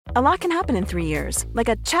A lot can happen in 3 years, like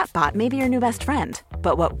a chatbot may be your new best friend.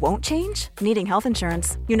 But what won't change? Needing health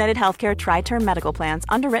insurance. United Healthcare Tri-Term Medical Plans,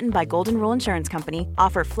 underwritten by Golden Rule Insurance Company,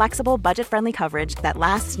 offer flexible, budget-friendly coverage that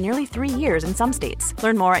lasts nearly 3 years in some states.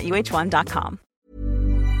 Learn more at uh1.com.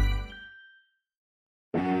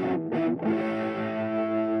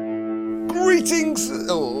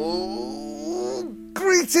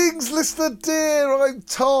 Greetings, listener dear. I'm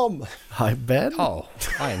Tom. Hi, Ben. Oh,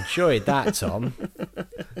 I enjoyed that, Tom.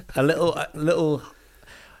 A little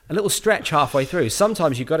stretch halfway through.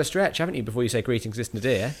 Sometimes you've got to stretch, haven't you, before you say greetings, listener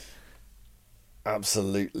dear?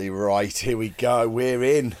 Absolutely right. Here we go. We're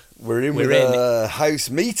in with a house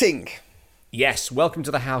meeting. Yes, welcome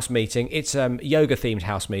to the house meeting. It's a yoga-themed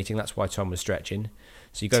house meeting. That's why Tom was stretching.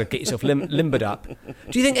 So you've got to get yourself limbered up.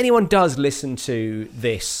 Do you think anyone does listen to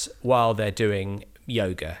this while they're doing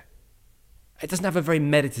yoga? It doesn't have a very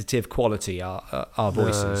meditative quality, our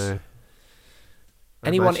voices. No.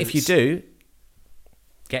 Anyone, if you do,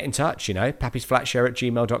 get in touch,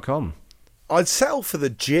 pappysflatshare@gmail.com. I'd settle for the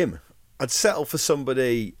gym. I'd settle for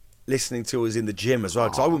somebody listening to us in the gym as well,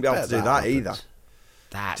 because I wouldn't be able to do that either.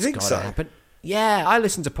 That's do you think got so? to happen. Yeah, I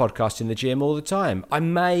listen to podcasts in the gym all the time. I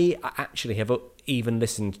may actually have even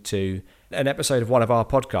listened to an episode of one of our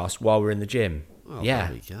podcasts while we're in the gym. Well, yeah,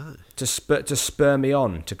 there we go. To spur me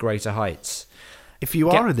on to greater heights. If you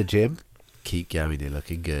are in the gym, keep going. You're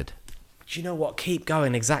looking good. Do you know what? Keep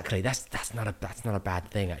going. Exactly. That's not a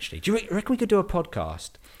bad thing, actually. Do you reckon we could do a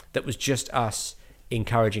podcast that was just us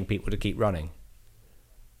encouraging people to keep running?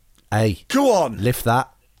 Hey, go on, lift that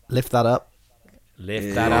up. Lift that up.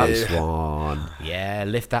 Nice one. Yeah,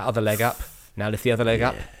 lift that other leg up. Now lift the other leg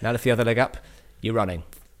up. Now lift the other leg up. You're running.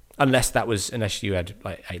 Unless you had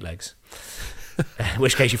like 8 legs. In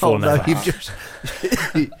which case you've fallen over. You've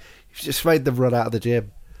just made them run out of the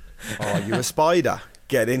gym. Are you a spider?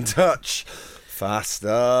 Get in touch. Faster.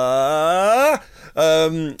 Oh,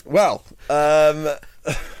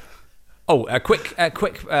 a quick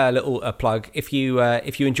little plug. If you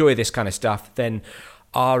enjoy this kind of stuff, then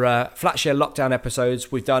our Flatshare lockdown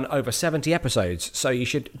episodes, we've done over 70 episodes, so you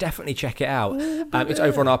should definitely check it out. It's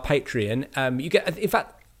over on our Patreon. You get, in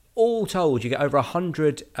fact, all told, you get over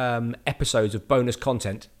 100 episodes of bonus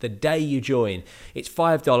content the day you join. It's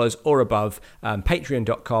 $5 or above.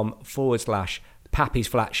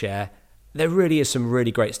 Patreon.com/PappysFlatshare. There really is some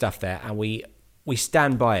really great stuff there, and we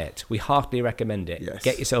stand by it. We heartily recommend it. Yes.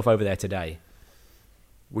 Get yourself over there today.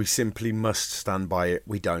 We simply must stand by it.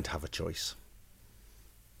 We don't have a choice.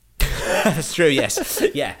 That's true, yes.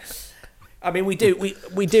 Yeah. I mean, we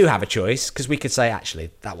do have a choice, because we could say,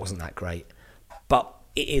 actually, that wasn't that great. But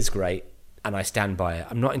it is great, and I stand by it.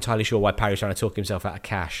 I'm not entirely sure why Parry's trying to talk himself out of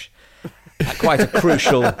cash at quite a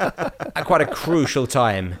crucial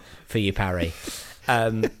time for you, Parry.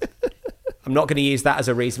 I'm not going to use that as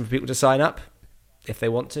a reason for people to sign up. If they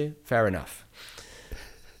want to, fair enough.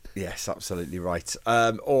 Yes, absolutely right.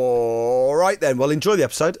 All right then. Well, enjoy the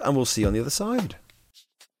episode, and we'll see you on the other side.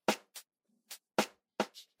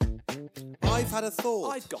 I've had a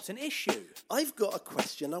thought. I've got an issue. I've got a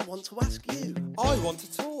question I want to ask you. I want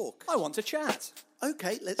to talk. I want to chat.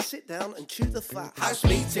 Okay, let's sit down and chew the fat. House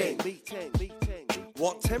meeting.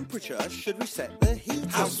 What temperature should we set the heat?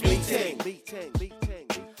 House meeting.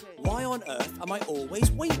 Why on earth am I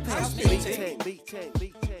always weeping? House meeting.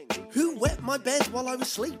 Who wet my bed while I was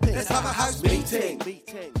sleeping? Let's have a house meeting.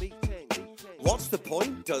 What's the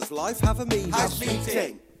point? Does life have a meaning? House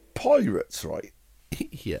meeting. Pirates, right?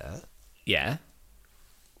 Yeah. Yeah.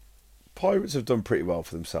 Pirates have done pretty well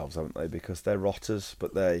for themselves, haven't they? Because they're rotters,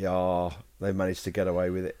 but they've managed to get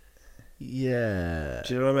away with it. Yeah.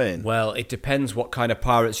 Do you know what I mean? Well, it depends what kind of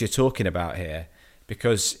pirates you're talking about here,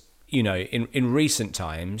 because in recent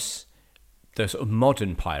times, the sort of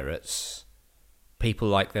modern pirates, people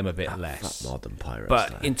like them a bit less. Not modern pirates.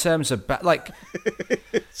 But in terms of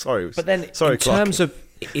Sorry. But then sorry, in terms of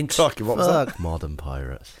Clarky, what was that? Fuck modern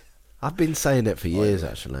pirates. I've been saying it for years,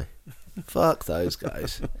 actually. Fuck those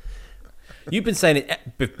guys. You've been saying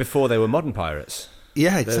it before they were modern pirates.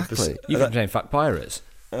 Yeah, exactly. You've been saying fuck pirates.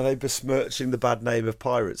 Are they besmirching the bad name of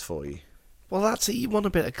pirates for you? Well, that's it. You want a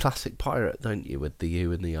bit of classic pirate, don't you? With the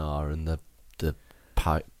U and the R and the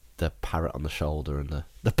parrot on the shoulder and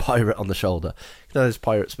the pirate on the shoulder. You know those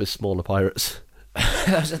pirates with smaller pirates?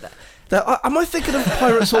 Am I thinking of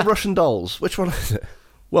pirates or Russian dolls? Which one is it?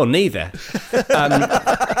 Well, neither.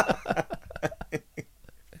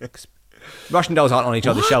 Russian dolls aren't on each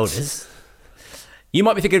other's shoulders. You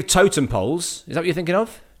might be thinking of totem poles. Is that what you're thinking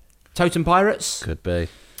of? Totem pirates? Could be.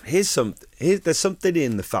 There's something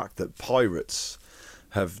in the fact that pirates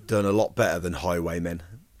have done a lot better than highwaymen.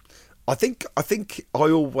 I think I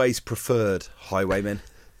always preferred highwaymen.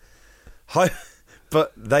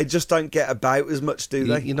 But they just don't get about as much, do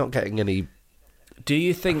they? You're not getting any Do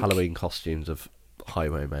you think Halloween costumes of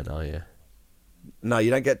highwaymen, are you? No, you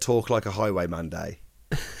don't get Talk Like a Highwayman Day.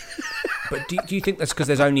 But do you think that's because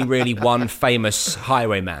there's only really one famous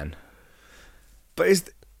highwayman? But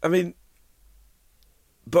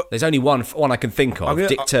There's only one I can think of,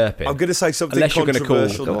 Dick Turpin. I'm going to say something Unless you're going to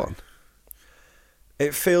controversial. call... Go on.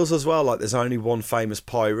 It feels as well like there's only one famous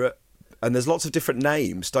pirate, and there's lots of different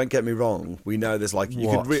names. Don't get me wrong. We know there's like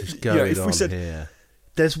What's going on here?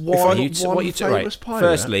 There's one famous pirate.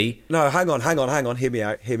 Firstly, no, hang on. Hear me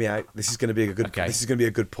out. This is going to be a good. Okay. This is going to be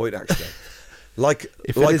a good point, actually. Like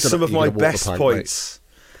is some of you're my gonna walk the best plank, points.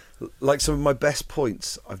 Like some of my best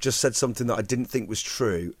points, I've just said something that I didn't think was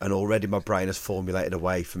true, and already my brain has formulated a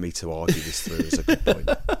way for me to argue this through as a good point.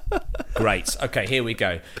 great. Okay, here we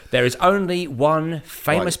go. There is only one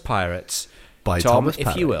famous pirate, By Tom, Thomas if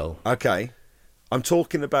Parry. you will. Okay, I'm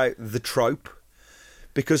talking about the trope,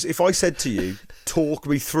 because if I said to you, "Talk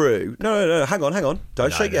me through," no, hang on,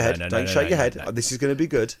 don't shake your head, don't shake your head. This is going to be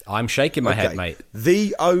good. I'm shaking my head, mate.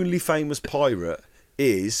 The only famous pirate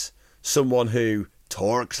is someone who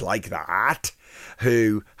talks like that,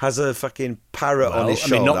 who has a fucking parrot on his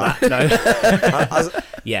shoulder. Not that, no.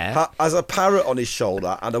 Yeah. Has a parrot on his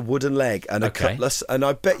shoulder and a wooden leg and a cutlass. And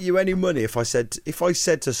I bet you any money if I said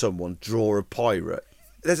to someone, draw a pirate,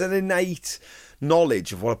 there's an innate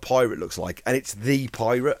knowledge of what a pirate looks like, and it's the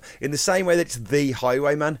pirate in the same way that it's the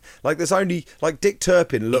highwayman. Like there's only like Dick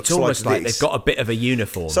Turpin looks It's almost like this. they've got a bit of a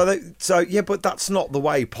uniform. So yeah, but that's not the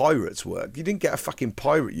way pirates work. You didn't get a fucking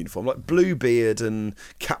pirate uniform like Bluebeard and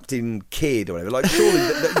Captain Kidd or whatever. Like surely,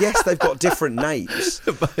 yes, they've got different names,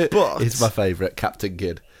 but It's my favourite, Captain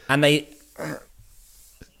Kidd. and they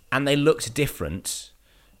looked different,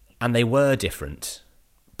 and they were different.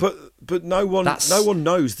 But no one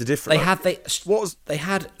knows the difference. They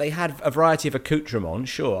had a variety of accoutrements.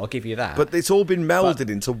 Sure, I'll give you that. But it's all been melded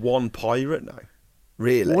into one pirate now.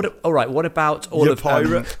 Really? All right. What about all Your of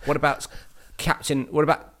pirate? What about Captain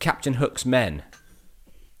Hook's men?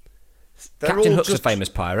 They're Captain all Hook's just- a famous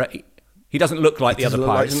pirate. He doesn't look like the other doesn't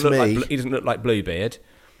look pirates. like Smee. He doesn't look like Bluebeard.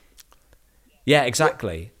 Yeah,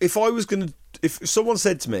 exactly. If someone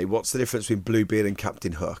said to me, "What's the difference between Bluebeard and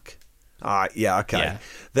Captain Hook?" Yeah, okay. Yeah.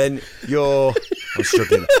 Then I'm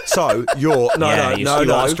struggling. So you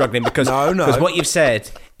are struggling because what you've said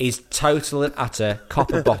is total and utter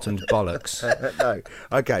copper-bottomed bollocks. No.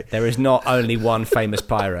 Okay. There is not only one famous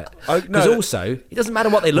pirate. Oh, Because also, it doesn't matter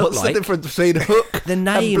what they look What's like. the difference between Hook The and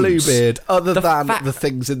names. Bluebeard, other The than fact- the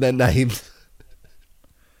things in their names?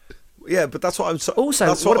 Yeah, but that's what I'm saying. Also,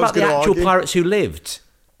 that's what I was about the gonna actual argue. pirates who lived?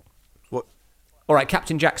 What? All right,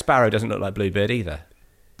 Captain Jack Sparrow doesn't look like Bluebeard either.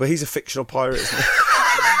 But he's a fictional pirate, isn't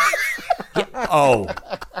he? Oh.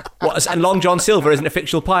 What? And Long John Silver isn't a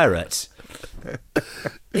fictional pirate?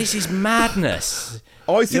 This is madness.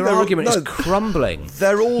 I think Your argument is crumbling.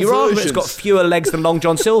 They're all Your argument's versions. got fewer legs than Long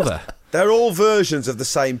John Silver. They're all versions of the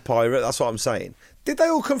same pirate. That's what I'm saying. Did they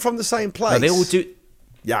all come from the same place? No, they all do.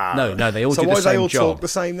 Yeah. No, they all so do why the do they same all job. talk the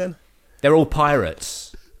same then? They're all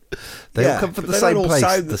pirates. They Yeah, all come from but the they don't same all place,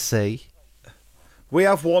 sound- the sea. We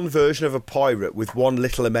have one version of a pirate with one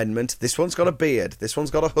little amendment. This one's got a beard. This one's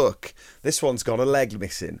got a hook. This one's got a leg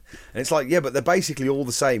missing. And it's like, yeah, but they're basically all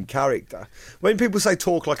the same character. When people say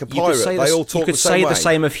talk like a You could pirate, say they all talk you could the same say way. the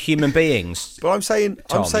same of human beings. But I'm saying,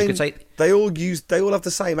 Tom, you could say- they all have the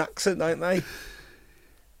same accent, don't they?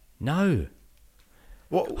 No.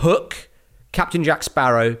 What? Hook, Captain Jack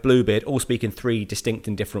Sparrow, Bluebeard all speak in three distinct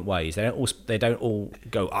and different ways. They don't all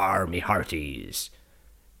go "Arr, me hearties."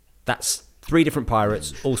 That's three different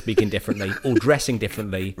pirates, all speaking differently, all dressing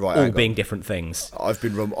differently, Right, all hang on. being different things. I've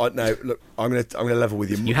been rumbled. No, look, I'm gonna level with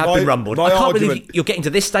you. You have been rumbled. I can't believe you're getting to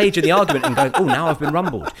this stage of the argument and going, "Oh, now I've been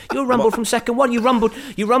rumbled." You're rumbled from second one. You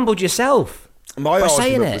rumbled yourself. My by saying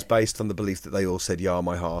argument it. was based on the belief that they all said, "Yeah,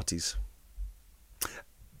 my hearties,"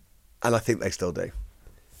 and I think they still do.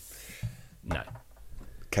 No,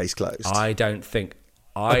 Case closed. I don't think.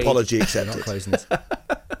 Apology Not accepted. closing this.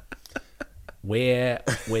 We're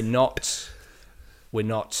not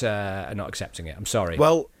accepting it. I'm sorry.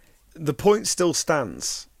 Well, the point still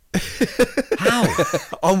stands. How?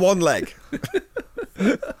 On one leg.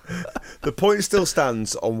 The point still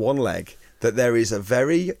stands on one leg that there is a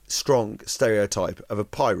very strong stereotype of a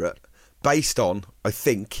pirate based on, I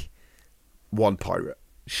think, one pirate.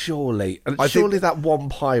 Surely. And I surely think- that one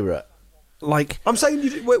pirate, like... I'm saying,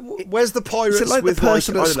 where's the pirates Is it like with the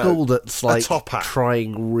person like, at I don't school know, that's like a top hat?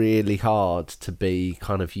 trying really hard to be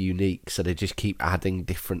kind of unique, so they just keep adding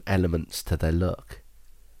different elements to their look?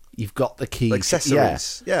 You've got the key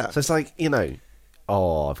Accessories, yeah. So it's like,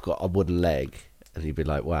 I've got a wooden leg, and you'd be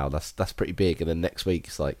like, wow, that's pretty big. And then next week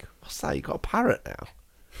it's like, what's that? You got a parrot now.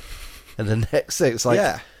 And the next thing it's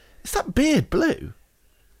like, is that beard blue?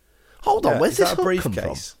 Hold on, where's this that a hook come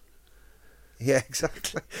briefcase? From? Yeah,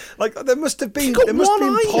 exactly. Like there must have been You've got one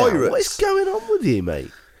eye now. pirates. What is going on with you,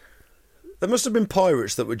 mate? There must have been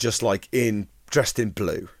pirates that were just like dressed in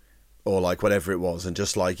blue, or like whatever it was, and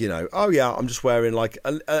just like, you know, oh yeah, I'm just wearing like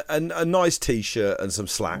a nice t-shirt and some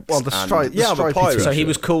slacks. Well, the stripe. I'm a pirate. So he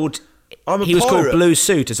was called. I'm a he was pirate. called Blue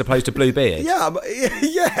Suit as opposed to Blue Beard.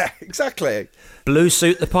 Yeah, exactly. Blue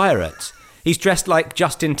Suit the pirate. He's dressed like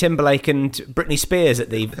Justin Timberlake and Britney Spears at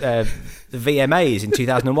the VMAs in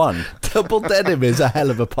 2001. Double Denim is a hell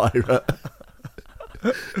of a pirate.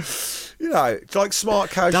 You know, it's like smart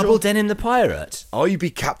casual. Double Denim the pirate. Oh, you be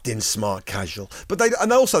Captain Smart Casual. But they're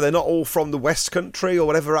not all from the West Country or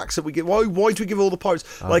whatever accent we give. Why do we give all the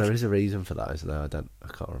pirates? There is a reason for that, isn't there? I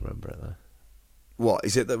can't remember it though. What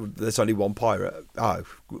is it that there's only one pirate? Oh,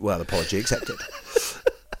 well, apology accepted.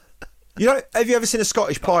 You know, have you ever seen a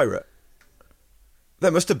Scottish pirate?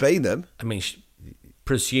 There must have been them. I mean,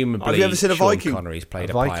 presumably. Have you ever seen a Sean Viking? Connery's played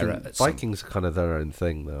a pirate. At Vikings are kind of their own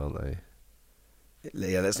thing, though, aren't they?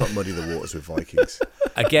 Yeah, let's not muddy the waters with Vikings.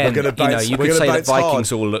 Again, you could say that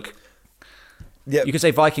Vikings all look. Yeah, you could say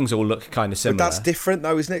Vikings all look kind of similar. But that's different,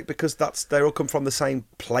 though, isn't it? Because they all come from the same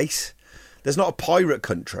place. There's not a pirate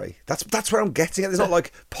country. That's where I'm getting at. There's not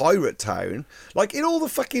like Pirate Town. Like in all the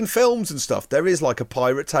fucking films and stuff, there is like a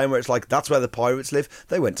pirate town where it's like that's where the pirates live.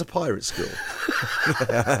 They went to pirate school.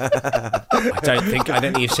 I don't think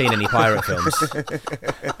you've seen any pirate films.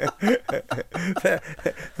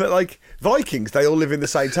 But like Vikings, they all live in the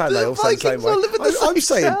same town. They all say the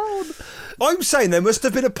same way. I'm saying there must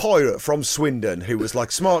have been a pirate from Swindon who was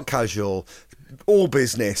like smart casual, all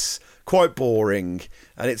business, quite boring.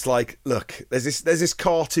 And it's like, look, there's this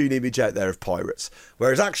cartoon image out there of pirates,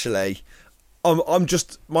 whereas actually, I'm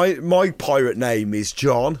just my pirate name is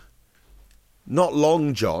John, not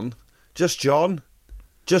Long John, just John,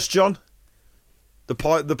 the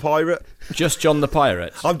pirate, just John the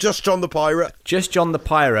pirate. I'm just John the pirate, just John the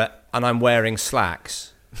pirate, and I'm wearing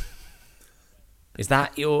slacks. Is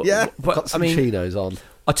that your? Yeah, got some chinos on.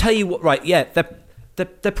 I'll tell you what. Right, yeah,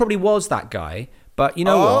 there probably was that guy, but you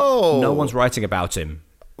know what? No one's writing about him.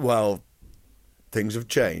 Well, things have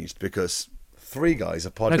changed because three guys are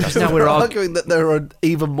podcasting. Because now we're arguing that there are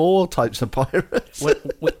even more types of pirates.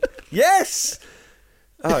 Yes.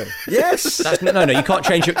 Oh, yes. No. You can't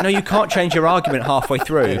change your argument halfway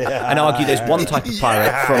through and argue there's one type of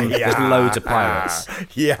pirate from there's loads of pirates.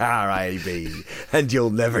 Yeah, AB, and you'll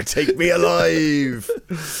never take me alive.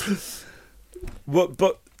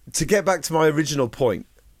 But to get back to my original point.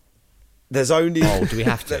 There's only. Oh, do we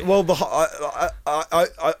have to? Well,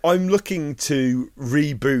 I'm looking to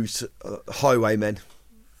reboot Highwaymen.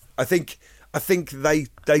 I think they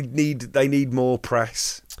need more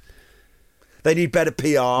press. They need better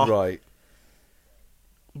PR.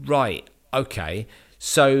 Right. Okay.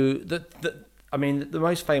 So the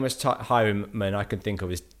most famous highwayman I can think of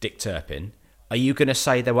is Dick Turpin. Are you going to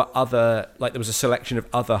say there was a selection of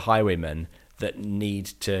other highwaymen that need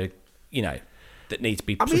to, that need to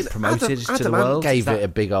be promoted to the world? Adam gave it a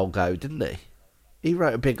big old go, didn't he? He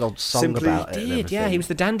wrote a big old song about it. He did, yeah. He was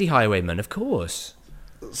the dandy highwayman, of course.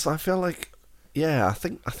 So I feel like, I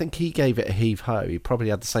think he gave it a heave-ho. He probably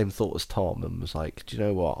had the same thought as Tom and was like, do you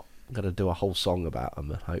know what? I'm going to do a whole song about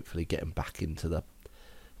him and hopefully get him back into the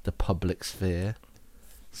public sphere.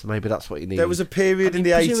 So maybe that's what you need. There was a period in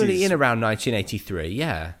the 80s. Presumably in around 1983,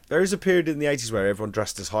 yeah. There is a period in the 80s where everyone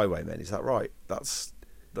dressed as highwaymen. Is that right? That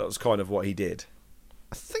was kind of what he did.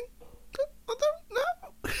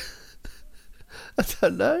 I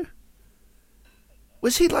don't know.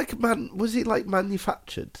 Was he like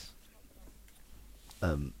manufactured?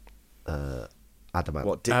 Adamant.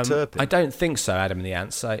 What, Dick Turpin? I don't think so. Adam and the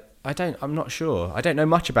Ants. I'm not sure. I don't know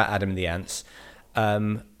much about Adam and the Ants.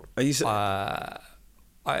 Are you?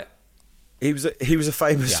 He was a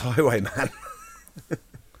famous highwayman.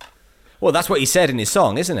 Well, that's what he said in his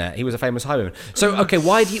song, isn't it? He was a famous highwayman. So, okay,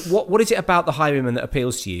 what is it about the highwaymen that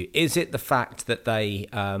appeals to you? Is it the fact that they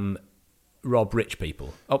rob rich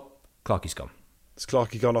people? Oh, Clarky's gone. Has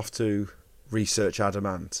Clarky gone off to research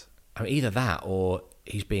Adamant? I mean, either that or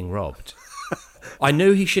he's being robbed. I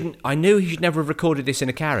knew he should never have recorded this in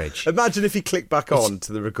a carriage. Imagine if he clicked back on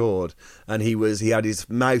to the record and he had his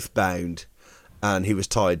mouth bound and he was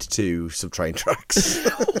tied to some train tracks.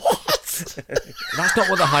 What? That's not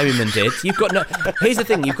what the highwayman did. You've got no. Here's the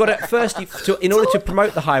thing: you've got to first, in order to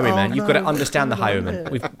promote the highwayman, you've got to understand the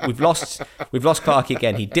highwayman. We've lost Clarky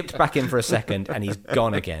again. He dipped back in for a second and he's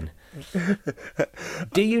gone again.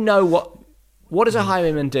 Do you know What does a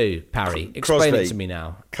highwayman do, Parry? Explain Crosby, it to me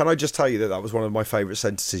now. Can I just tell you that was one of my favourite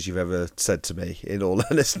sentences you've ever said to me, in all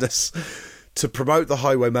earnestness? To promote the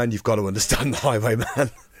highwayman, you've got to understand the highwayman.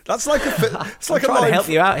 That's like it's like I'm trying line to help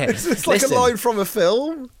you out here. It's like Listen. a line from a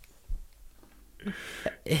film.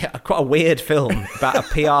 Yeah, quite a weird film about a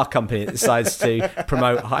PR company that decides to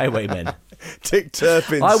promote highwaymen. Dick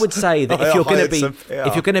Turpin's. I would say that if you're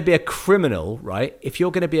going to be a criminal, right? If you're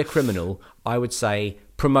going to be a criminal, I would say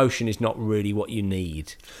promotion is not really what you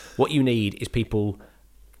need. What you need is people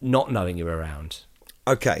not knowing you're around.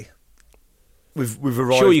 Okay, we've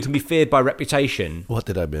arrived. Sure, you can be feared by reputation. What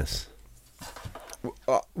did I miss?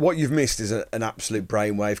 What you've missed is an absolute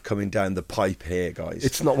brainwave coming down the pipe here, guys.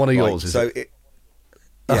 It's not one of yours, is it?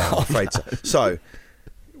 Yeah, I'm afraid so. So,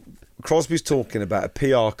 Crosby's talking about a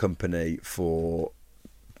PR company for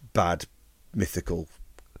bad mythical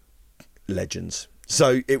legends.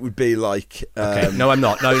 So it would be like... Okay. No, I'm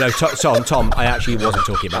not. No, Tom, I actually wasn't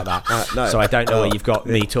talking about that. No. So I don't know where you've got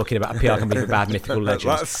me talking about a PR company for bad mythical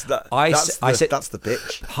legends. I said that's the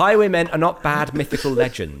pitch. Highwaymen are not bad mythical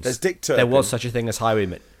legends. There's Dick Turpin. There was such a thing as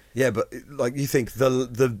highwaymen. Yeah, but like you think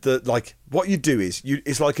the like what you do is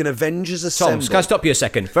it's like an Avengers assemble. Tom, can I stop you a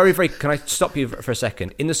second? Very, can I stop you for a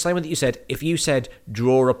second? In the same way that you said, if you said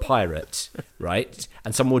draw a pirate, right,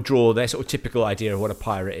 and someone would draw their sort of typical idea of what a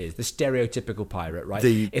pirate is, the stereotypical pirate, right?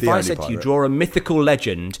 If I said to you, draw a mythical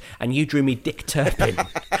legend, and you drew me Dick Turpin,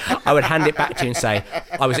 I would hand it back to you and say,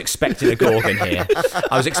 I was expecting a Gorgon here.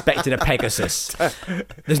 I was expecting a Pegasus.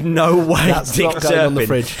 There's no way That's Dick not going Turpin. on the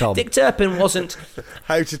fridge, Tom. Dick Turpin wasn't.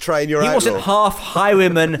 How to train your He outlaw. wasn't half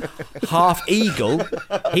highwayman, half eagle.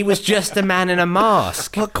 He was just a man in a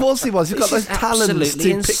mask. Well, of course he was. He's got This those is talents to absolutely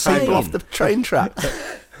pick insane. people off the train track.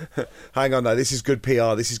 Hang on, though. This is good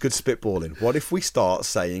PR. This is good spitballing. What if we start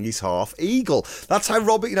saying he's half eagle? That's how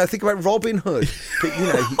Robin. Think about Robin Hood.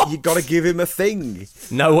 You got to give him a thing.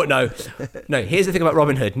 No. Here's the thing about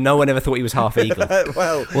Robin Hood. No one ever thought he was half eagle.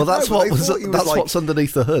 Well, That's no, but they thought he was like- what's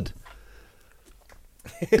underneath the hood.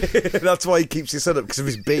 That's why he keeps his head up, because of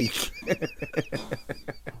his beak.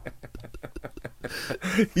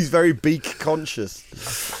 He's very beak conscious.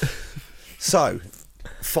 So,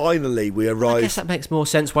 finally, we I arrive. guess that makes more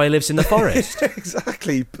sense why he lives in the forest.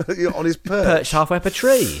 Exactly, on his perch. Perched halfway up a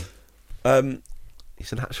tree.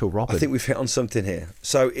 He's an actual Robin. I think we've hit on something here.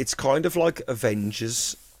 So it's kind of like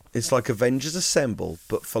Avengers. It's like Avengers Assemble,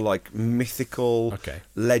 but for like mythical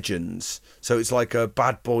legends. So it's like a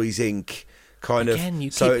Bad Boys Inc. kind of. Again, you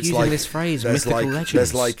so keep it's using like, this phrase, there's mythical like, legends.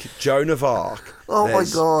 There's like Joan of Arc. Oh my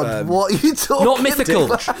There's, God! What are you talking Not mythical.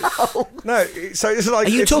 about? No, so it's like. Are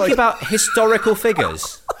you it's talking like, about historical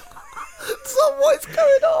figures? So what's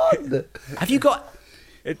going on? Have you got...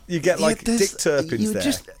 You get like Yeah, Dick Turpin's you there.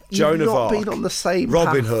 just- Joan you've of not Arc. been on the same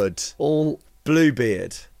Robin path Hood. all.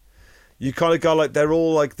 Bluebeard. You kind of go like they're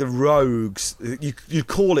all like the rogues. You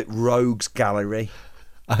call it Rogues Gallery.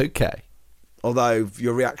 Okay. Although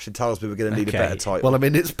your reaction tells me we're going to need a better title. Well, I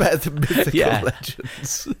mean, it's better than mythical Yeah.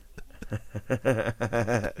 legends.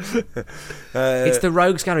 It's the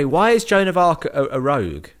Rogues Gallery. Why is Joan of Arc a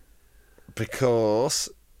rogue? Because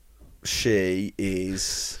she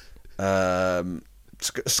is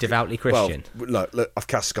Devoutly Christian. Well, look, I've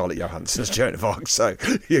cast Scarlett Johansson as Joan of Arc, so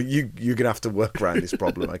you're going to have to work around this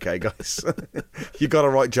problem, okay, guys? You got to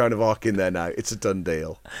write Joan of Arc in there now. It's a done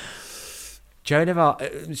deal. Joan of Arc...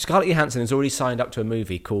 Scarlett Johansson has already signed up to a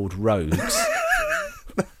movie called Rogues.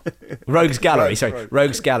 Rogues Gallery,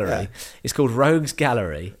 Rogues Gallery. Yeah. It's called Rogues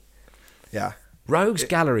Gallery. Yeah. Rogues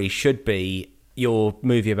Gallery should be your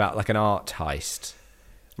movie about like an art heist.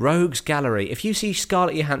 Rogues Gallery. If you see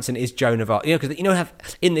Scarlett Johansson is Joan of Arc, because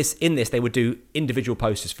in this they would do individual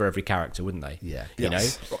posters for every character, wouldn't they? Yeah. You know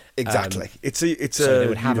Exactly. It's so a they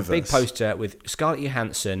would have universe. a big poster with Scarlett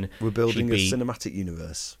Johansson. We're building a She'd be- cinematic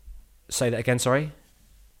universe. Say that again. Sorry.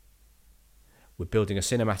 We're building a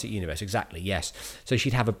cinematic universe. Exactly. Yes. So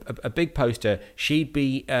she'd have a big poster. She'd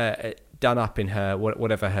be done up in her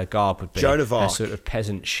whatever her garb would be. Joan of her Arc. sort of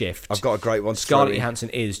peasant shift. I've got a great one. Scarlett Scotty. Johansson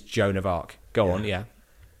is Joan of Arc. Go on. Yeah.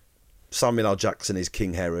 Samuel L. Jackson is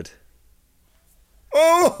King Herod.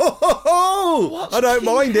 Oh, What's I don't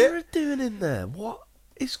King mind Herod it. doing in there? What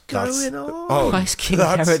is That's- going on? oh, Why has King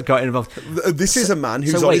that's- Herod got involved? This is a man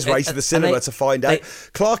who's so on wait, his way to and the cinema they- to find they- out.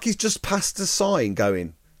 Clarky's just passed a sign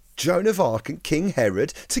going, Joan of Arc and King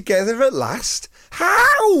Herod together at last.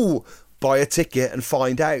 How? Buy a ticket and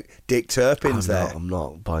find out. Dick Turpin's there. I'm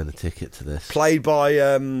not buying a ticket to this. Played by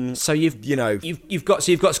So you've got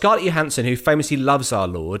Scarlett Johansson, who famously loves our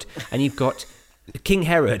Lord, and you've got King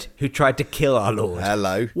Herod, who tried to kill our Lord.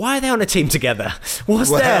 Hello. Why are they on a team together?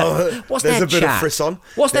 What's Well, their there's a bit of chat? frisson.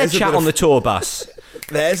 What's their There's a chat bit on of- the tour bus?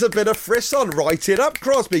 There's a bit of frisson. Write it up,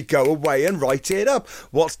 Crosby. Go away and write it up.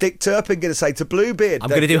 What's Dick Turpin going to say to Bluebeard? I'm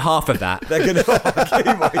going to do half of that. They're going to...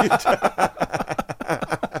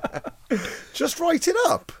 Just write it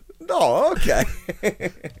up. No, okay.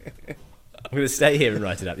 I'm going to stay here and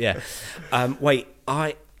write it up, yeah. Wait,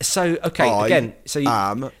 I'm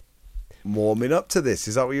warming up to this.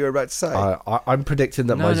 Is that what you were about to say? I'm predicting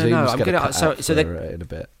that my Zoom's going to cut out in a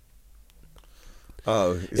bit.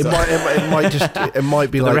 Oh, it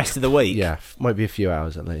might be for like the rest of the week. Yeah, might be a few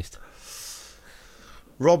hours at least.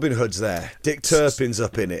 Robin Hood's there. Dick Turpin's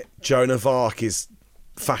up in it. Joan of Arc is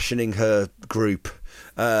fashioning her group.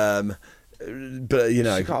 But you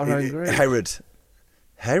know, she got her own group.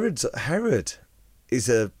 Herod is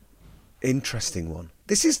a interesting one.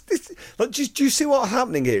 This. Like, do you see what's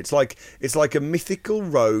happening here? It's like a mythical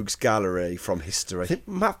rogues gallery from history.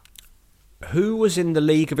 Who was in the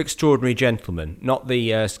League of Extraordinary Gentlemen? Not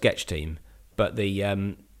the sketch team, but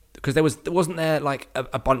the because wasn't there like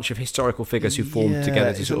a bunch of historical figures who formed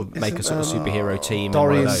together to sort of make a sort of superhero team.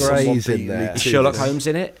 Dorian Gray's in there. Is Sherlock Holmes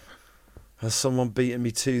in it? Has someone beaten me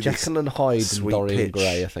to this? Jekyll and Hyde and Dorian pitch.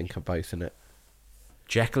 Gray, I think, are both in it.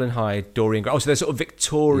 Jekyll and Hyde, Dorian Gray. Oh, so they're sort of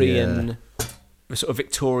Victorian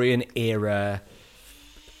era.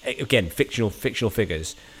 Again, fictional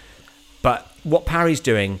figures. But what Parry's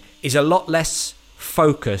doing is a lot less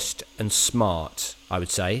focused and smart, I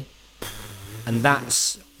would say, and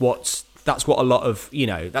that's what a lot of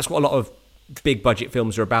big budget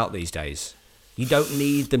films are about these days. You don't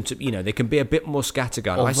need them to, they can be a bit more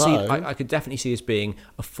scattergun. I could definitely see this being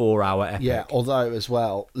a 4-hour epic. Yeah, although as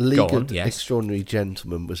well, League of Extraordinary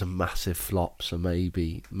Gentlemen was a massive flop, so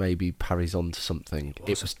maybe Parry's onto something.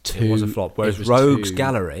 It was a flop. Whereas Rogues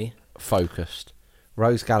Gallery focused.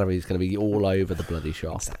 Rogues Gallery is going to be all over the bloody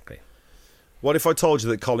shop. Exactly. What if I told you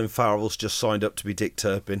that Colin Farrell's just signed up to be Dick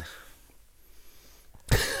Turpin?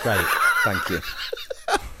 Great. Thank you.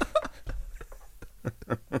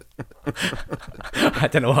 I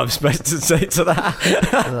don't know what I'm supposed to say to that.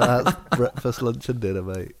 That's breakfast, lunch and dinner,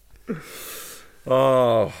 mate.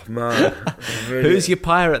 Oh, man. Who's your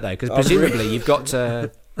pirate, though? Because presumably you've got to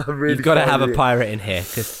have a pirate in here.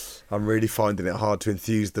 Cause I'm really finding it hard to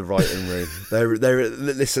enthuse the writing room.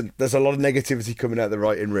 Listen, there's a lot of negativity coming out of the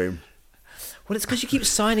writing room. Well, it's because you keep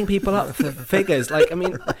signing people up for figures. Like, I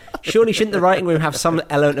mean, surely shouldn't the writing room have some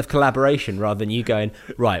element of collaboration rather than you going,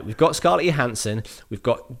 right, we've got Scarlett Johansson, we've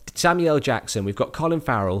got Samuel L. Jackson, we've got Colin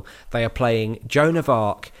Farrell, they are playing Joan of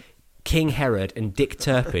Arc, King Herod and Dick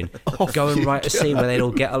Turpin. Go and write a scene where they'd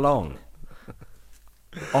all get along.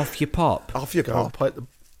 Off your pop. Off your pop.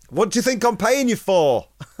 What do you think I'm paying you for?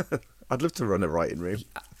 I'd love to run a writing room.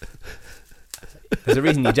 There's a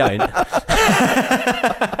reason you don't.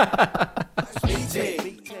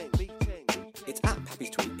 Meeting. It's at Pappy's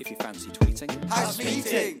Tweet if you fancy tweeting. House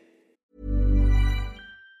meeting.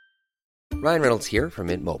 Ryan Reynolds here from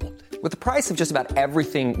Mint Mobile. With the price of just about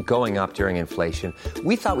everything going up during inflation,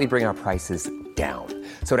 we thought we'd bring our prices down.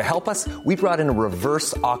 So to help us, we brought in a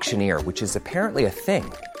reverse auctioneer, which is apparently a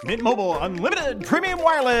thing. Mint Mobile Unlimited Premium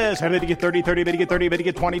Wireless. How to get 30, 30, bit to get 30, bit to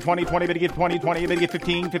get 20, 20, 20, bit to get 20, 20, bit to get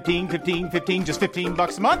 15, 15, 15, 15, just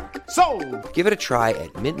 $15 a month? Sold! Give it a try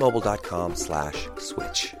at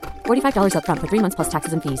mintmobile.com/switch. $45 up front for 3 months plus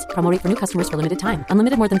taxes and fees. Promo rate for new customers for limited time.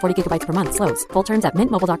 Unlimited more than 40 gigabytes per month. Slows full terms at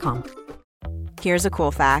mintmobile.com. Here's a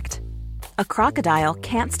cool fact. A crocodile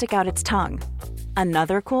can't stick out its tongue.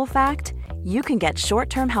 Another cool fact, you can get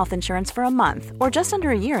short-term health insurance for a month or just under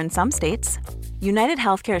a year in some states. United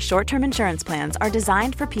Healthcare short-term insurance plans are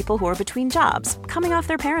designed for people who are between jobs, coming off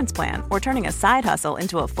their parents' plan, or turning a side hustle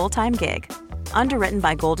into a full-time gig. Underwritten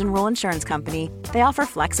by Golden Rule Insurance Company, they offer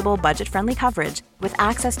flexible, budget-friendly coverage with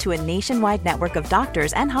access to a nationwide network of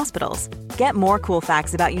doctors and hospitals. Get more cool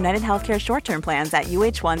facts about United Healthcare short-term plans at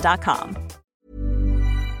uh1.com.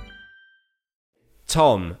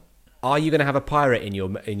 Tom, are you going to have a pirate in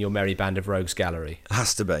your merry band of rogues gallery?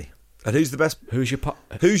 Has to be. And who's the best? Who's your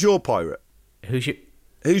pirate? Who's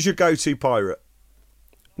your go-to pirate?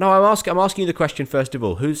 No, I'm asking you the question first of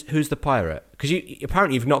all. Who's the pirate? Because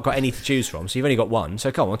apparently you've not got any to choose from, so you've only got one. So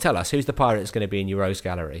come on, tell us who's the pirate that's going to be in your rogues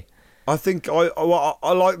gallery. I think I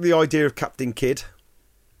like the idea of Captain Kidd.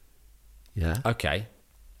 Yeah. Okay.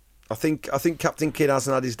 I think Captain Kidd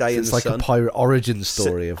hasn't had his day in the sun. It's like a pirate origin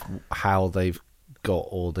story of how they've got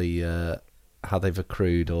all the how they've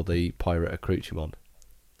accrued all the pirate accoutrement.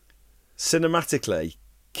 Cinematically,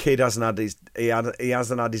 Kidd hasn't had his he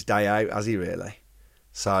hasn't had his day out, has he really?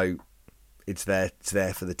 So it's there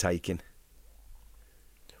for the taking.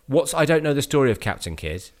 I don't know the story of Captain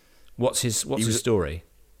Kidd. What's his story?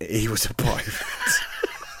 He was a pirate.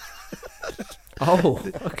 Oh,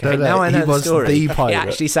 okay. No, now I he know the was story. the pirate. It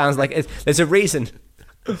actually sounds like there's a reason.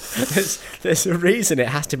 There's a reason it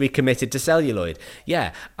has to be committed to celluloid.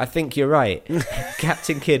 Yeah, I think you're right.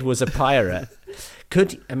 Captain Kidd was a pirate.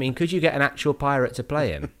 Could you get an actual pirate to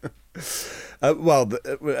play him?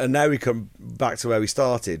 And now we come back to where we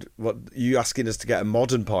started. What you asking us to get a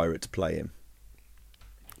modern pirate to play him?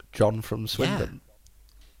 John from Swindon.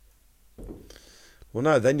 Yeah. Well,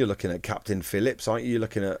 no. Then you're looking at Captain Phillips, aren't you? You're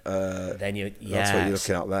looking at. That's what you're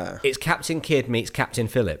looking at there. It's Captain Kidd meets Captain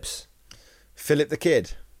Phillips. Philip the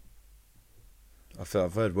Kid. I feel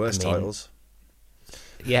I've heard worse titles.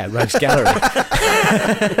 Yeah, Rogues Gallery.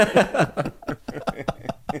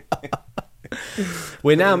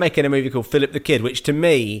 We're now making a movie called Philip the Kid, which to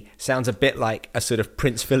me sounds a bit like a sort of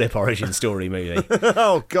Prince Philip origin story movie.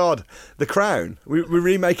 Oh God, The Crown. We're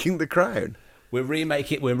remaking The Crown. We're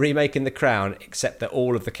remaking The Crown, except that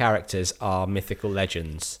all of the characters are mythical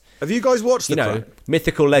legends. Have you guys watched The Crown?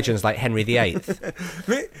 Mythical legends like Henry VIII.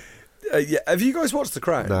 Yeah. Have you guys watched The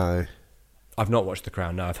Crown? No. I've not watched The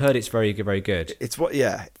Crown. No, I've heard it's very, very good.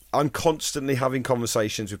 I'm constantly having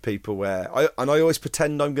conversations with people where I always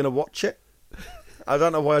pretend I'm going to watch it. I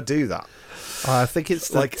don't know why I do that. I think it's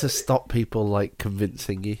to stop people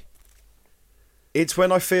convincing you. It's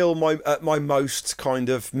when I feel at my most kind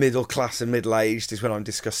of middle class and middle aged is when I'm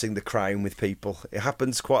discussing The Crown with people. It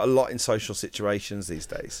happens quite a lot in social situations these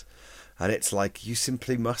days, and it's like you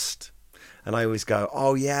simply must. And I always go,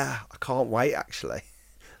 oh yeah, I can't wait. Actually,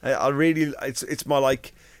 I really, it's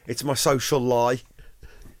my social lie,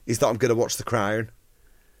 is that I'm going to watch The Crown.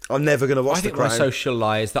 I'm never going to watch The Crown. My social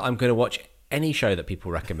lie is that I'm going to watch any show that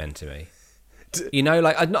people recommend to me.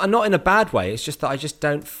 Not in a bad way. It's just that I just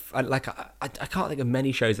don't I can't think of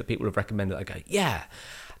many shows that people have recommended. I go, yeah,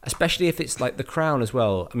 especially if it's like The Crown as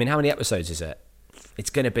well. I mean, how many episodes is it? It's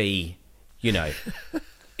going to be,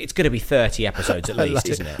 it's going to be 30 episodes at least,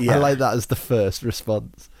 isn't it? Yeah. I like that as the first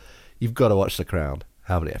response. You've got to watch The Crown.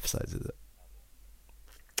 How many episodes is it?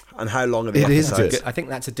 And how long are the episodes? I think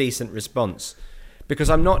that's a decent response, because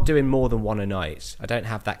I'm not doing more than one a night. I don't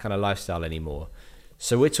have that kind of lifestyle anymore.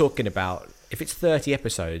 So we're talking about, if it's 30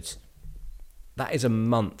 episodes, that is a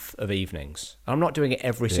month of evenings. And I'm not doing it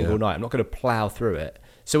every single night. I'm not going to plough through it.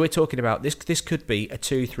 So we're talking about this could be a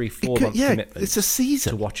 2, 3, 4 month commitment. It's a season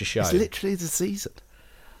to watch a show. It's literally the season.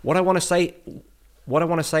 What I want to say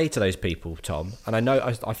to those people, Tom, and I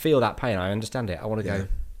know I feel that pain. I understand it. I want to go,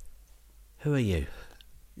 who are you?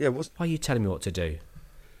 Yeah. Why are you telling me what to do?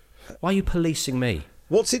 Why are you policing me?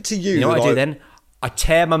 What's it to you? You know what I do then? I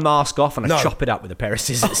tear my mask off and I chop it up with a pair of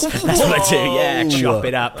scissors. That's what I do. Yeah, chop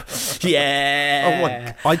it up.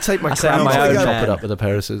 Yeah. I'd take my crown off and chop it up with a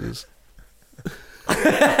pair of scissors.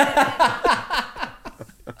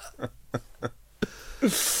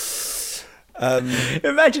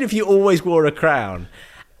 Imagine if you always wore a crown,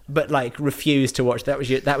 but refused to watch. That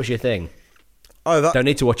was your thing. Oh, don't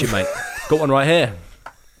need to watch it, mate. Got one right here.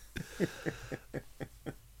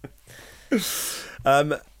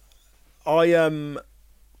 I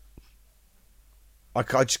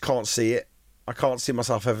just can't see it. I can't see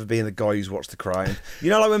myself ever being the guy who's watched The Crown.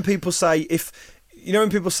 When people say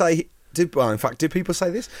do people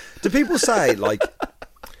say this? Do people say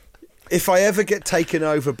if I ever get taken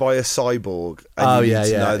over by a cyborg? And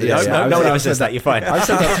No one ever says that. You're fine. I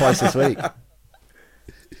said that twice this week.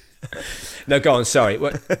 No, go on. Sorry.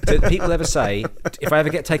 Do people ever say, if I ever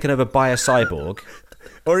get taken over by a cyborg?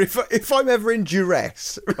 Or if I'm ever in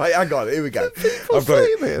duress, right? Hang on, here we go. I've got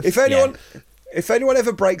it. If anyone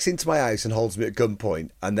ever breaks into my house and holds me at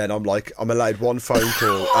gunpoint, and then I'm allowed one phone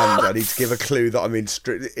call and I need to give a clue that I'm in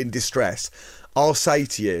distress, I'll say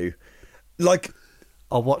to you,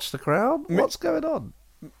 I'll watch The Crown. What's going on?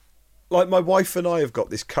 My wife and I have got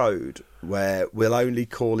this code where we'll only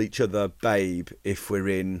call each other babe if we're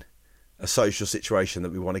in a social situation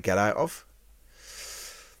that we want to get out of.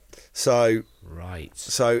 So right.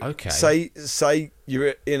 So okay. Say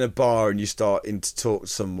you're in a bar and you're starting to talk to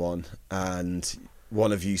someone, and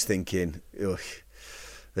one of you's thinking, ugh.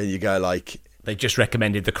 Then you go they just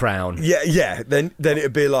recommended The Crown. Yeah. Then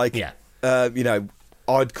it'd be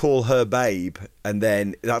I'd call her babe, and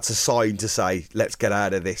then that's a sign to say, let's get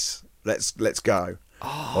out of this. Let's go.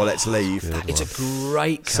 Or let's leave. It's a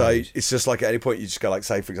great code. So it's just at any point you just go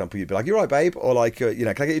say, for example, you'd be you're right, babe, or can I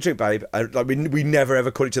get you a drink, babe? And we never ever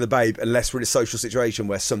call each other babe unless we're in a social situation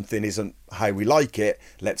where something isn't how we like it.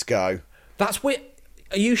 Let's go. That's weird.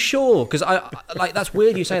 Are you sure? Because that's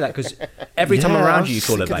weird you say that, because every time I'm around you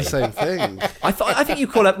call her babe. The same thing. I think you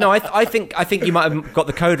call her. No, I think you might have got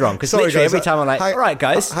the code wrong, because literally guys, every time I'm like, all right,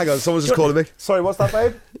 guys. Hang on, someone's just calling me. Sorry, what's that,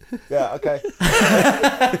 babe? Yeah, okay.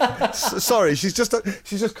 Sorry, she's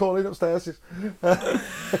just calling upstairs.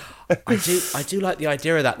 I do like the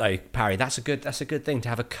idea of that though, Parry. That's a good thing to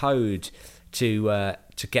have a code to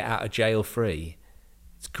get out of jail free.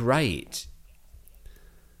 It's great.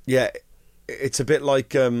 Yeah, it's a bit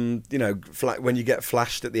like when you get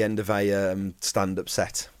flashed at the end of a stand-up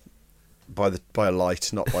set by a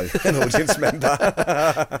light, not by an audience member.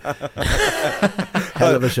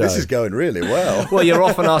 Hell of a show. This is going really well. Well, you're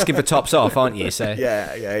often asking for tops off, aren't you? So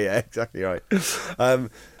yeah, exactly right.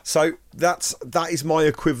 So that is my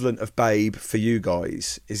equivalent of babe for you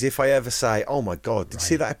guys. Is if I ever say, "Oh my God, did you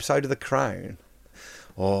see that episode of The Crown?"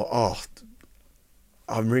 Or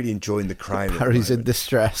I'm really enjoying The Crown. Harry's in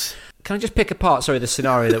distress. Can I just pick apart, the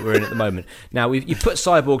scenario that we're in at the moment? Now, you put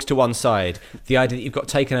cyborgs to one side, the idea that you've got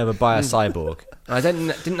taken over by a cyborg. And I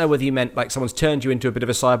didn't know whether you meant like someone's turned you into a bit of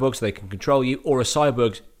a cyborg so they can control you, or a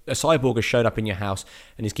cyborg has showed up in your house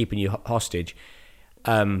and is keeping you hostage.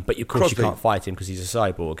 But of course you can't fight him because he's a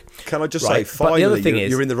cyborg. Can I just say, finally,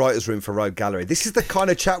 you're in the writers' room for Rogue Gallery. This is the kind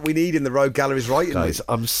of chat we need in the Rogue Gallery's writing room.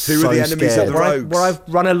 I'm Who are the enemies of the rogues? Where I've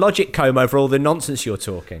run a logic comb over all the nonsense you're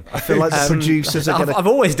talking. I feel like the producers are going to... I've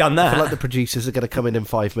always done that. I feel like the producers are going to come in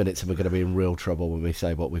 5 minutes and we're going to be in real trouble when we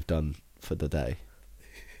say what we've done for the day.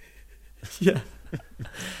 Yeah.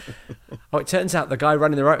 It turns out the guy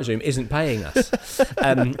running the writers' room isn't paying us.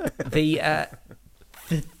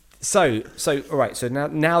 So all right. So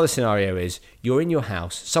now the scenario is you're in your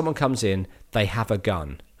house. Someone comes in. They have a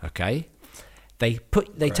gun. Okay. They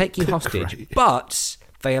take you hostage, but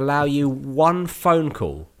they allow you one phone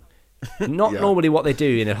call. Not normally what they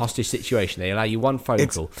do in a hostage situation. They allow you one phone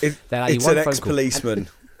call. It's an ex-policeman.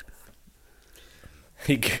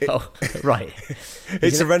 Right.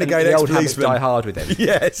 It's a renegade ex-policeman. Die Hard with him.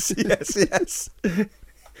 Yes.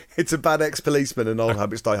 It's a bad ex-policeman and old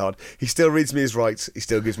habits die hard. He still reads me his rights. He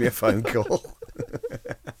still gives me a phone call.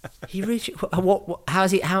 He reads what? How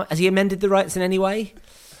has he amended the rights in any way?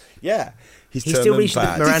 Yeah, he's still reached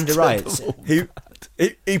the Miranda rights.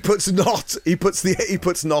 He puts not. He puts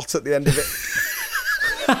not at the end of it.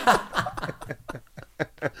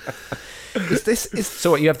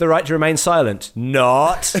 So what? You have the right to remain silent.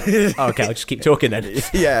 Not. Okay, I'll just keep talking then.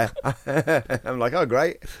 Yeah, I'm like, oh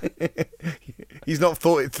great. He's not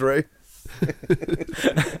thought it through.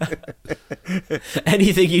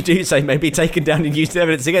 Anything you do say may be taken down and used as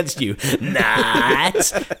evidence against you.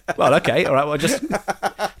 Not. Well, okay, all right. Well, just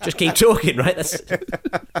keep talking, right? That's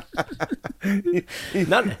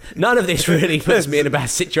none of this really puts me in a bad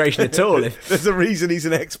situation at all. There's a reason he's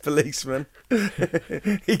an ex-policeman.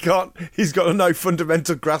 He's got no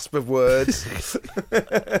fundamental grasp of words.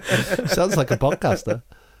 Sounds like a podcaster.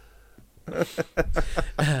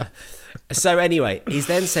 So anyway, he's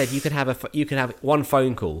then said you can have one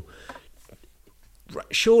phone call.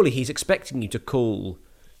 Surely he's expecting you to call.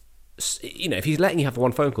 If he's letting you have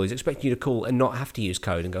one phone call, he's expecting you to call and not have to use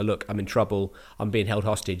code and go, look, I'm in trouble, I'm being held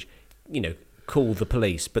hostage. Call the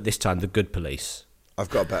police, but this time the good police. I've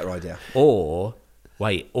got a better idea. Or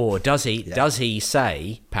does he? Yeah. Does he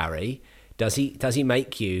say, Parry? Does he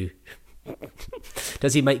make you?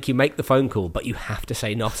 Does he make you make the phone call, but you have to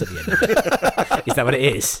say not at the end of it? Is that what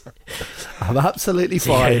it is? I'm absolutely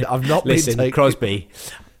fine. I've not Listen, been Crosby,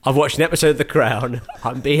 I've watched an episode of The Crown.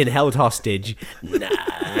 I'm being held hostage. Nah.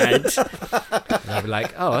 And I'd be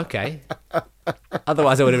like, oh, okay.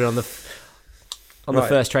 Otherwise, I would have been on the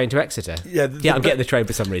first train to Exeter. Yeah, I'm getting the train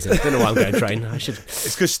for some reason. I don't know why I'm going train.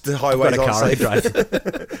 It's because the highways aren't safe.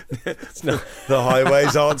 The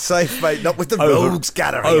highways aren't safe, mate. Not with the rogues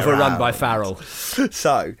gathering overrun around. by Farrell.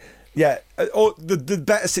 So, yeah. Or the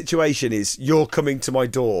better situation is you're coming to my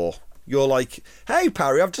door. You're like, hey,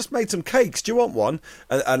 Parry, I've just made some cakes. Do you want one?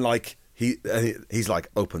 And like he's like,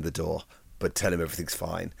 open the door, but tell him everything's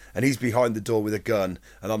fine. And he's behind the door with a gun.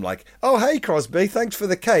 And I'm like, oh, hey, Crosby, thanks for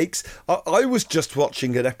the cakes. I was just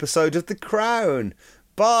watching an episode of The Crown.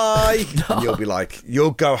 Bye. No. And you'll be like,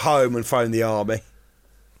 you'll go home and phone the army.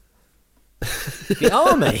 The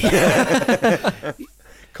army?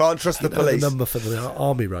 Can't trust the police. The number for the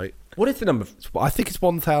army, right? What is the number? I think it's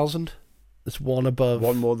 1,000. It's one above.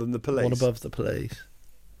 One more than the police. One above the police.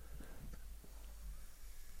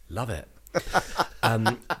 Love it.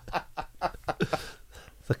 The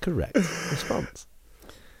correct response.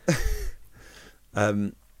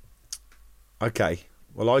 Okay.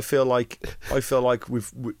 Well, I feel like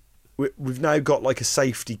we've now got like a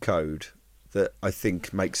safety code that I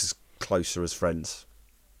think makes us closer as friends.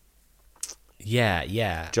 Yeah,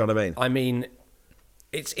 yeah. Do you know what I mean? I mean,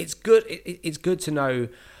 it's good. It's good to know.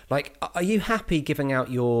 Like, are you happy giving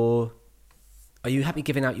out your? Are you happy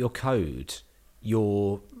giving out your code,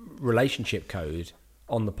 your relationship code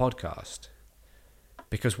on the podcast?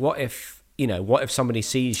 Because what if somebody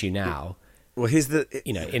sees you now? Well, here's the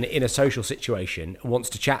in a social situation and wants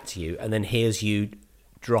to chat to you, and then hears you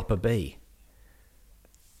drop a B.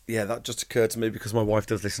 Yeah, that just occurred to me because my wife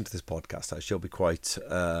does listen to this podcast. So she'll be quite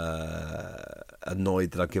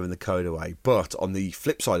annoyed that I've given the code away. But on the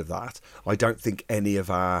flip side of that, I don't think any of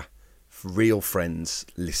our real friends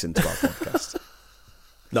listen to our podcast.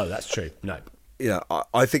 No, that's true. No.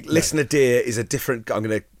 I think Listener Dear is a different... I'm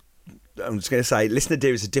just going to say Listener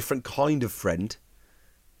Dear is a different kind of friend.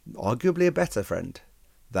 Arguably a better friend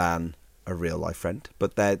than a real life friend.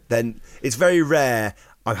 But then it's very rare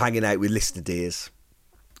I'm hanging out with Listener Dears.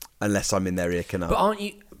 Unless I'm in their ear canal.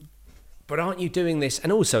 But aren't you doing this?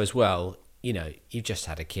 And also as well, you've just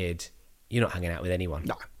had a kid. You're not hanging out with anyone.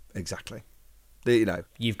 No, exactly.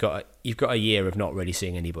 You've got a year of not really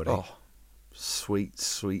seeing anybody. Oh, sweet,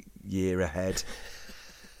 sweet year ahead.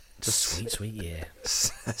 Just sweet year.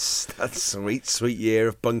 That sweet, sweet year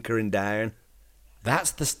of bunkering down.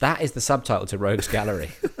 That is the subtitle to Rogues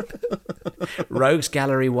Gallery. Rogues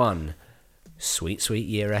Gallery 1. Sweet, sweet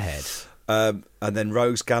year ahead. And then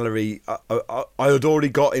Rogues Gallery, I had already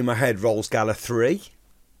got in my head Rogues Gallery 3.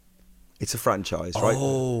 It's a franchise, right?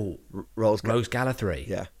 Oh, Rogues Gallery 3.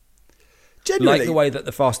 Yeah. Genuinely, like the way that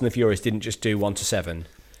the Fast and the Furious didn't just do 1 to 7.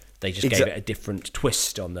 They just gave it a different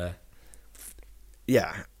twist on the...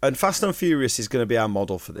 Yeah, and Fast and Furious is going to be our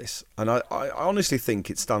model for this. And I honestly think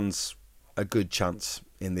it stands a good chance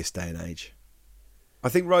in this day and age. I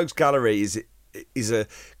think Rogues Gallery is a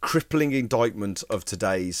crippling indictment of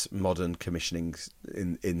today's modern commissioning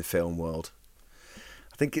in the film world.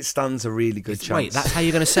 I think it stands a really good chance. Wait, that's how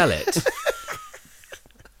you're going to sell it?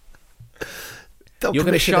 You're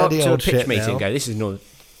going to show up to a pitch meeting and go, this is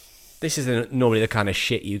normally the kind of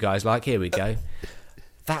shit you guys like. Here we go.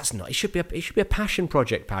 That's not. It should be a passion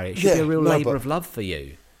project, Parry. It should be a real labour of love for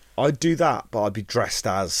you. I'd do that, but I'd be dressed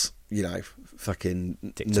as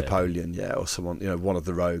fucking Dick Napoleon, or someone, one of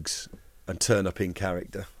the rogues. And turn up in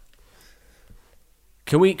character.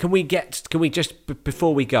 Can we just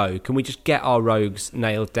before we go? Can we just get our rogues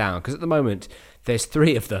nailed down? Because at the moment there's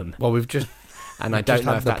 3 of them. Well, we've just and I don't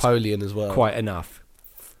know if Napoleon that's as well. Quite enough.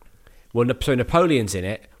 Well, so Napoleon's in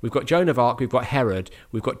it. We've got Joan of Arc. We've got Herod.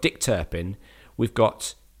 We've got Dick Turpin. We've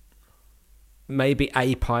got maybe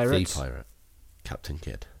a pirate. The pirate, Captain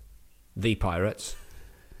Kidd. The pirates.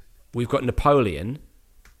 We've got Napoleon.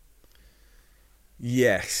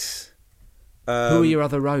 Yes. Who are your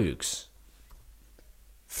other rogues?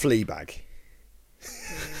 Fleabag.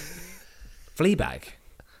 Fleabag.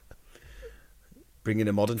 Bring in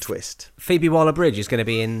a modern twist. Phoebe Waller-Bridge is going to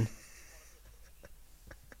be in...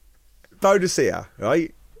 Boadicea,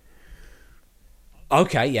 right?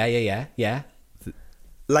 Okay, yeah.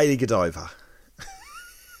 Lady Godiva.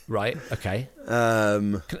 Right, okay.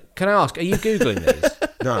 Can I ask, are you Googling these?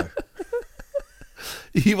 No.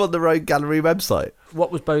 You on the Rogue Gallery website?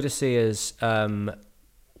 What was Boadicea's...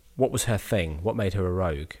 what was her thing? What made her a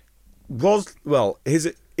rogue?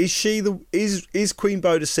 Is Queen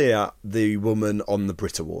Boadicea the woman on the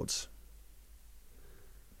Brit Awards?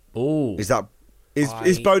 Oh, is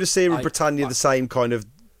Boadicea and Britannia the same kind of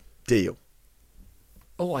deal?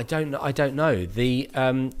 Oh, I don't know. The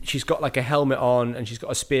she's got like a helmet on and she's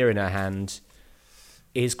got a spear in her hand.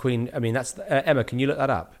 Is Queen? I mean, that's Emma. Can you look that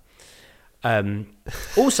up?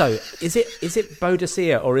 Also, is it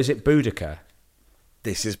Boadicea or is it Boudica?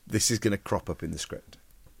 This is going to crop up in the script.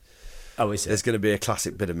 Oh, is it? There's going to be a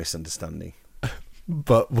classic bit of misunderstanding.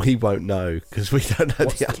 But we won't know because we don't know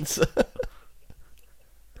the answer.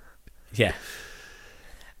 Yeah.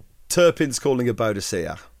 Turpin's calling her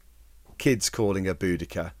Boadicea. Kidd's calling her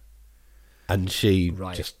Boudica. And she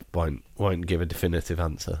just won't give a definitive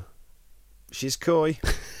answer. She's coy.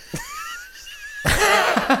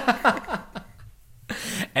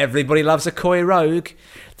 Everybody loves a coy rogue.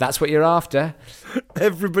 That's what you're after.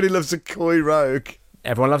 Everybody loves a coy rogue.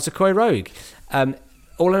 Everyone loves a coy rogue.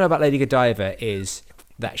 All I know about Lady Godiva is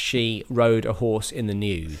that she rode a horse in the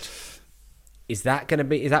nude. Is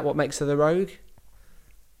that what makes her the rogue?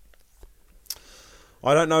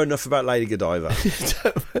 I don't know enough about Lady Godiva.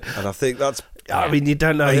 And I think that's... I mean, you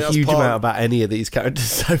don't know a huge amount about any of these characters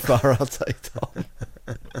so far, I'll say, Tom.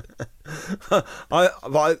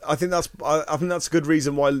 I think that's a good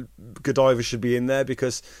reason why Godiva should be in there,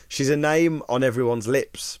 because she's a name on everyone's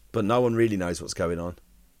lips, but no one really knows what's going on.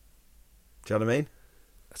 Do you know what I mean?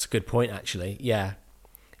 That's a good point, actually. Yeah.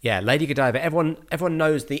 Yeah, Lady Godiva. Everyone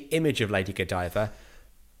knows the image of Lady Godiva.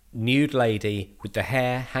 Nude lady with the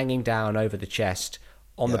hair hanging down over the chest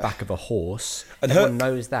on the back of a horse. And everyone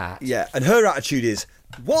knows that. Yeah, and her attitude is,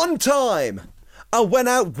 one time, I went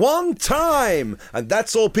out one time, and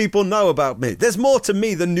that's all people know about me. There's more to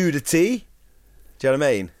me than nudity. Do you know what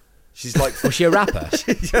I mean? She's like... Was she a rapper?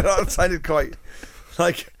 You know, it sounded quite...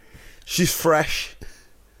 Like, she's fresh.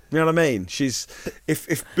 You know what I mean? She's... If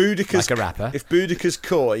Boudicca's... Like a rapper. If Boudicca's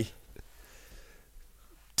coy,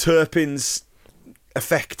 Turpin's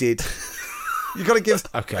affected... You've got to give...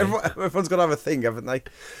 Okay. Everyone's got to have a thing, haven't they?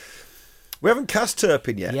 We haven't cast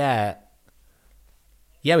Turpin yet. Yeah.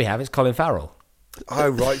 Yeah, we have. It's Colin Farrell. Oh,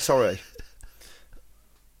 right, sorry.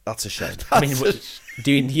 That's a shame. I mean,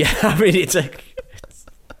 it's a...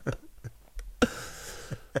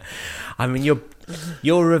 I mean,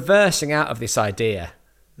 you're reversing out of this idea.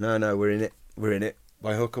 No, we're in it. We're in it.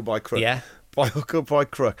 By hook or by crook. Yeah. By hook or by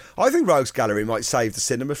crook. I think Rogues Gallery might save the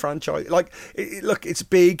cinema franchise. Like, look, it's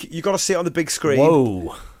big. You got to see it on the big screen.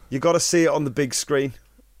 Whoa. You got to see it on the big screen.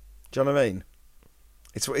 Do you know what I mean?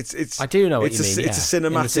 It's. I do know what you mean. It's a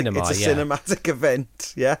cinematic. Cinema, cinematic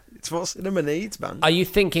event. Yeah, it's what cinema needs, man. Are you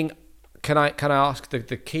thinking? Can I ask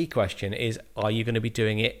the key question? Is, are you going to be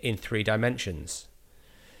doing it in 3 dimensions?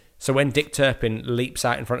 So when Dick Turpin leaps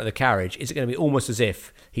out in front of the carriage, is it going to be almost as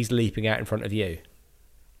if he's leaping out in front of you?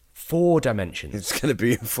 4 dimensions. It's going to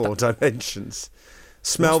be in 4 dimensions.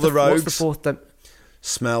 Smell the rogues. What's the 4th?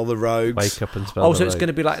 Smell the rogues. Wake up and smell the rogues. So it's going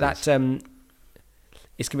to be like that.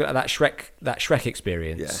 It's going to be like that Shrek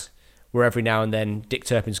experience, where every now and then Dick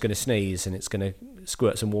Turpin's going to sneeze and it's going to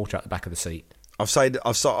squirt some water out the back of the seat. I've signed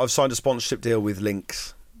a sponsorship deal with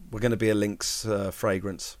Lynx. We're going to be a Lynx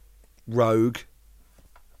fragrance. Rogue.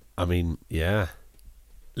 I mean, yeah.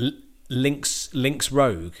 Lynx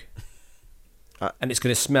Rogue. And it's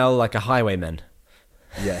going to smell like a Highwayman.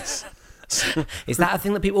 Yes. Is that a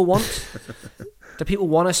thing that people want? Do people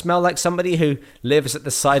want to smell like somebody who lives at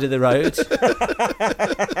the side of the road?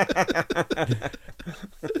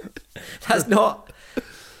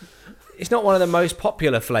 It's not one of the most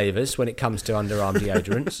popular flavours when it comes to underarm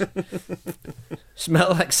deodorants.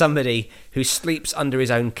 Smell like somebody who sleeps under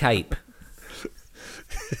his own cape.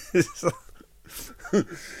 Is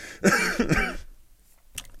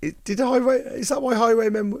that why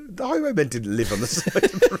Highwaymen? The Highwaymen didn't live on the side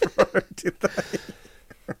of the road, did they?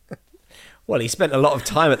 Well, he spent a lot of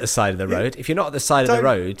time at the side of the road. If you're not at the side of the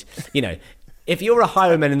road, if you're a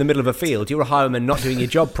highwayman in the middle of a field, you're a highwayman not doing your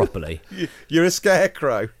job properly. You're a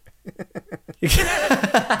scarecrow.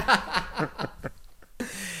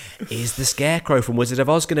 Is the Scarecrow from Wizard of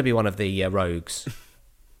Oz going to be one of the rogues?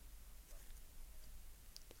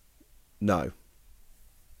 No.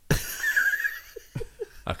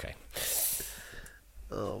 Okay.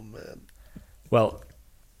 Oh man. Well,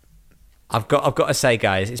 I've got to say,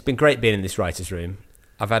 guys, it's been great being in this writers' room.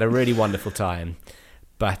 I've had a really wonderful time.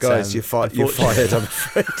 But guys, you're fired. I'm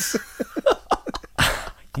afraid.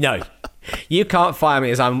 No, you can't fire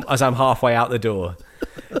me as I'm halfway out the door.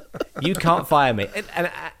 You can't fire me,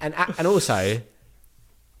 and also,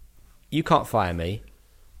 you can't fire me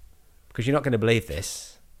because you're not going to believe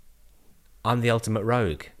this. I'm the ultimate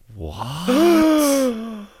rogue. What?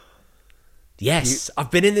 Yes,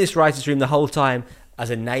 I've been in this writers' room the whole time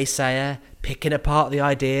as a naysayer, picking apart the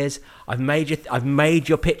ideas. I've made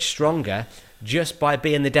your pitch stronger just by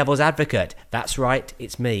being the devil's advocate. That's right,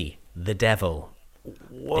 it's me, the devil,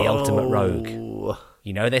 the ultimate rogue.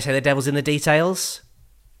 You know, they say the devil's in the details.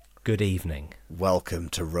 Good evening. Welcome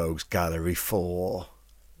to Rogues Gallery 4.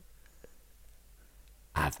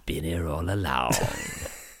 I've been here all along.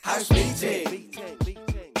 House meeting.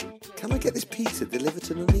 Can I get this pizza delivered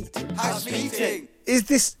to Nuneaton? House meeting. Is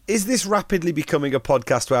this rapidly becoming a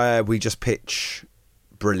podcast where we just pitch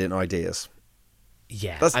brilliant ideas?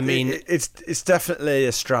 Yeah, it's definitely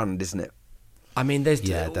a strand, isn't it? I mean,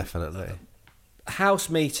 definitely. House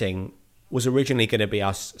meeting was originally going to be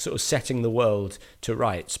us sort of setting the world to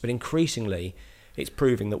rights, but increasingly it's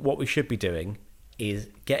proving that what we should be doing is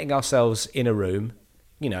getting ourselves in a room.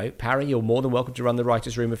 You know, Parry, you're more than welcome to run the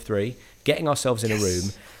writers' room of 3. Getting ourselves in a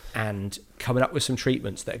room and coming up with some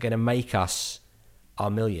treatments that are going to make us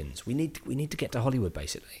our millions. We need to get to Hollywood,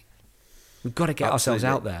 basically. We've got to get ourselves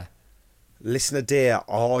out there. Listener dear,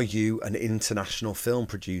 are you an international film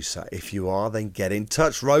producer? If you are, then get in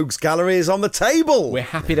touch. Rogues Gallery is on the table. We're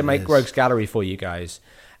happy to make Rogues Gallery for you guys.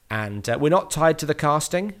 And we're not tied to the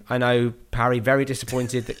casting. I know Parry very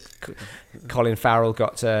disappointed that Colin Farrell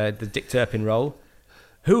got the Dick Turpin role.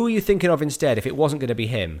 Who were you thinking of instead if it wasn't going to be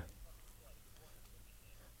him?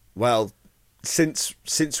 Well,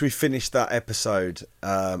 Since we finished that episode,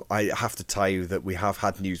 I have to tell you that we have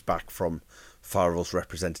had news back from Farrell's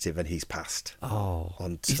representative, and he's passed. Oh,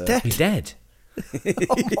 he's dead. He's dead.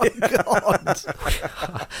 Oh my god!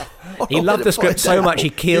 He loved the script so much he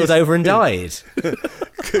keeled over and died.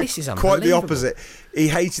 This is unbelievable. Quite the opposite. He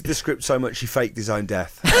hated the script so much he faked his own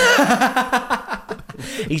death.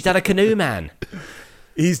 He's done a canoe man.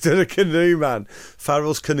 He's done a canoe man.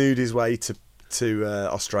 Farrell's canoed his way to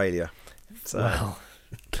Australia. So. Well,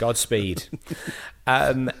 Godspeed.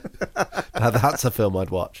 Now that's a film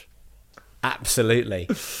I'd watch. Absolutely.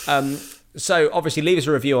 So obviously leave us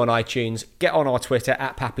a review on iTunes, get on our Twitter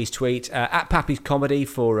at Pappy's Tweet, at Pappy's Comedy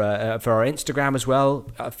for our Instagram as well.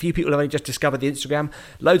 A few people have only just discovered the Instagram.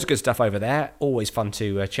 Loads of good stuff over there. Always fun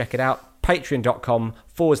to check it out.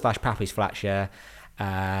 Patreon.com/Pappy's Flatshare.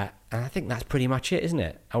 And I think that's pretty much it, isn't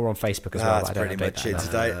it? Oh, we're on Facebook as well. That's pretty much it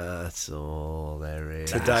today. That's all there is.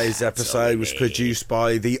 Today's episode was produced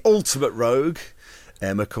by the Ultimate Rogue,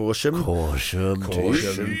 Emma Corsham.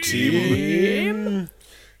 Corsham team.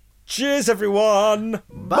 Cheers, everyone.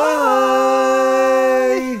 Bye.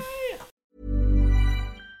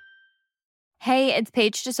 Hey, it's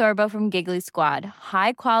Paige DeSorbo from Giggly Squad.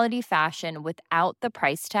 High quality fashion without the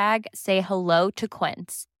price tag. Say hello to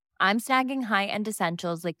Quince. I'm snagging high-end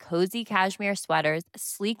essentials like cozy cashmere sweaters,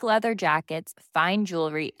 sleek leather jackets, fine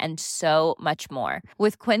jewelry, and so much more.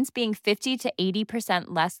 With Quince being 50 to 80%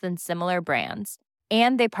 less than similar brands.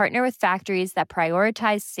 And they partner with factories that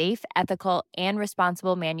prioritize safe, ethical, and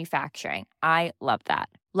responsible manufacturing. I love that.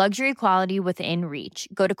 Luxury quality within reach.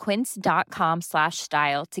 Go to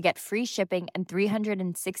quince.com/style to get free shipping and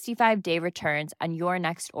 365-day returns on your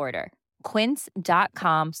next order.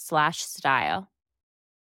 Quince.com/style.